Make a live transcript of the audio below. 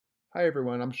Hi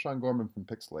everyone, I'm Sean Gorman from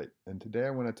Pixelate, and today I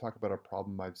want to talk about a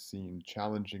problem I've seen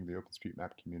challenging the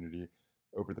OpenStreetMap community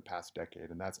over the past decade,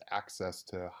 and that's access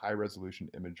to high-resolution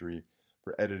imagery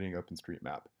for editing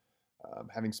OpenStreetMap.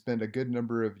 Having spent a good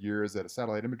number of years at a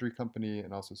satellite imagery company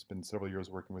and also spent several years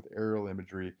working with aerial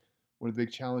imagery, one of the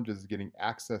big challenges is getting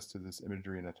access to this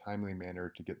imagery in a timely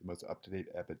manner to get the most up-to-date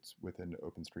edits within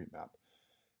OpenStreetMap.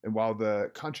 And while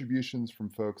the contributions from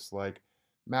folks like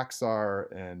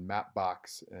Maxar and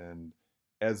Mapbox and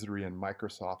Esri and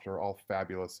Microsoft are all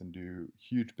fabulous and do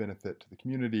huge benefit to the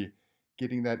community,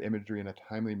 getting that imagery in a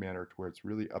timely manner to where it's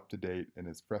really up to date in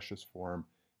its freshest form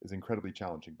is incredibly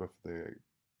challenging, both for the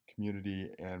community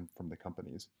and from the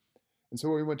companies. And so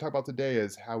what we want to talk about today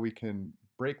is how we can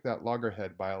break that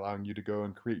loggerhead by allowing you to go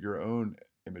and create your own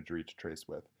imagery to trace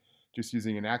with. Just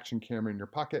using an action camera in your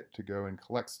pocket to go and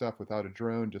collect stuff without a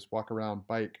drone, just walk around,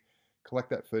 bike,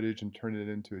 collect that footage and turn it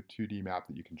into a 2D map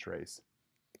that you can trace.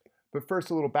 But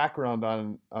first, a little background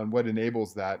on what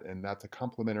enables that, and that's a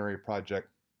complementary project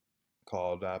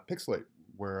called Pixelate,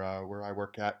 where I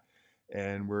work at,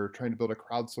 and we're trying to build a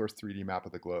crowdsourced 3D map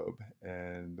of the globe.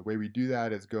 And the way we do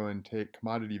that is go and take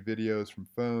commodity videos from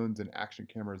phones and action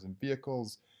cameras and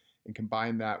vehicles, and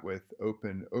combine that with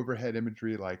open overhead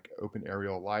imagery like Open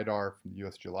Aerial LiDAR from the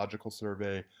U.S. Geological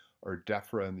Survey or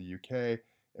DEFRA in the UK,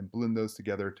 and blend those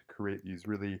together to create these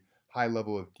really high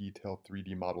level of detail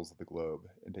 3D models of the globe,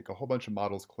 and take a whole bunch of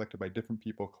models collected by different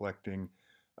people collecting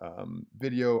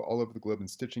video all over the globe and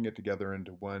stitching it together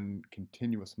into one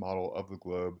continuous model of the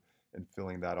globe and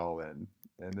filling that all in.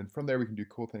 And then from there, we can do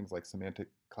cool things like semantic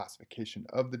classification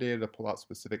of the data to pull out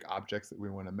specific objects that we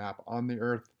want to map on the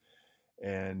Earth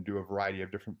and do a variety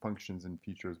of different functions and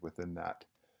features within that.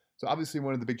 So obviously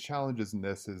one of the big challenges in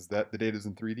this is that the data is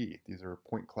in 3D. These are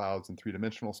point clouds in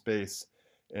three-dimensional space,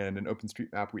 and in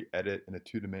OpenStreetMap we edit in a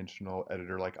two-dimensional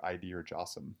editor like ID or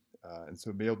JOSM. And so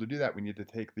to be able to do that, we need to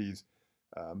take these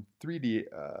 3D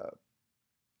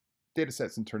data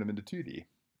sets and turn them into 2D.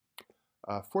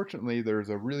 Fortunately, there's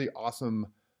a really awesome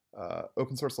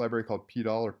open source library called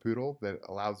PDAL or Poodle that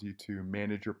allows you to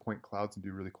manage your point clouds and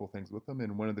do really cool things with them.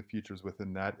 And one of the features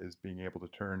within that is being able to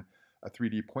turn a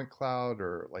 3D point cloud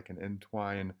or like an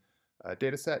Entwine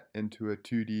data set into a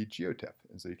 2D geotiff.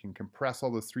 And so you can compress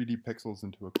all those 3D pixels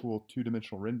into a cool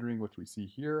two-dimensional rendering, which we see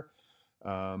here.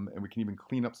 And we can even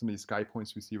clean up some of these sky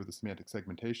points we see with the semantic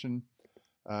segmentation.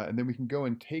 And then we can go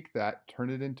and take that,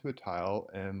 turn it into a tile,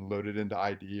 and load it into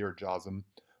ID or JOSM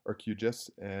or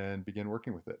QGIS and begin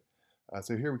working with it.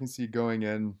 So here we can see going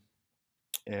in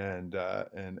and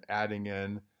adding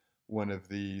in one of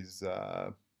these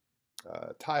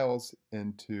tiles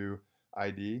into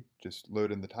ID. Just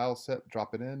load in the tile set,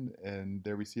 drop it in, and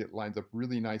there we see it lines up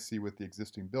really nicely with the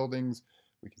existing buildings.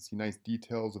 We can see nice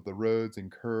details of the roads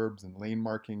and curbs and lane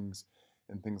markings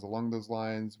and things along those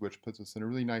lines, which puts us in a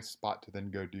really nice spot to then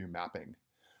go do mapping.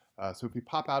 So if we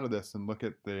pop out of this and look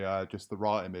at the just the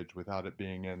raw image without it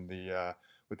being in the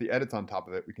with the edits on top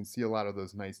of it, we can see a lot of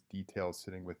those nice details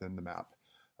sitting within the map.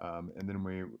 And then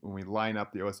when we line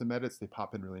up the OSM edits, they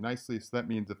pop in really nicely. So that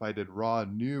means if I did raw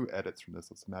new edits from this,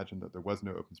 let's imagine that there was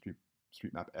no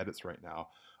OpenStreetMap edits right now,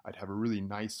 I'd have a really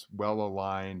nice,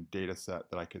 well-aligned data set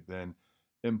that I could then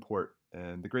import.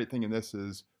 And the great thing in this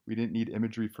is we didn't need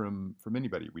imagery from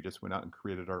anybody. We just went out and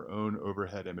created our own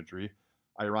overhead imagery,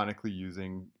 ironically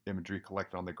using imagery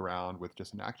collected on the ground with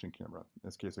just an action camera, in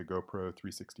this case a GoPro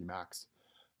 360 Max.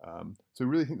 So we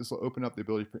really think this will open up the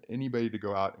ability for anybody to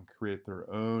go out and create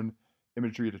their own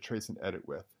imagery to trace and edit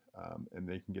with. And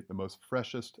they can get the most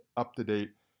freshest,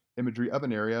 up-to-date imagery of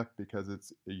an area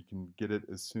because you can get it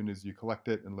as soon as you collect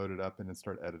it and load it up and then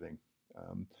start editing.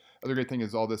 Other great thing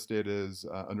is all this data is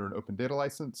under an open data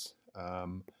license.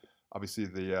 Obviously,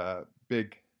 the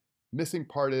big missing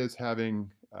part is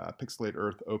having Pixelate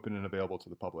Earth open and available to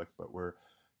the public, but we're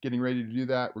getting ready to do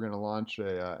that. We're going to launch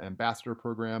an ambassador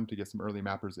program to get some early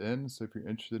mappers in. So if you're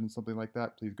interested in something like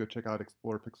that, please go check out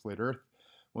Explore Pixelate Earth.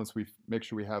 Once we make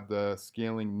sure we have the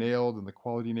scaling nailed and the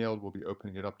quality nailed, we'll be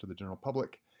opening it up to the general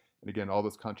public. And again, all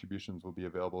those contributions will be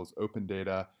available as open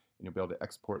data, and you'll be able to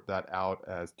export that out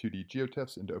as 2D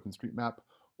geotiffs into OpenStreetMap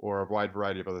or a wide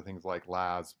variety of other things like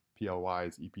LAS,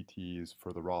 PLYs, EPTs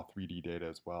for the raw 3D data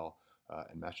as well,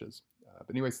 and meshes.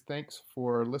 But anyways, thanks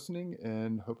for listening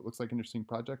and hope it looks like an interesting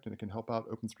project and it can help out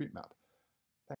OpenStreetMap.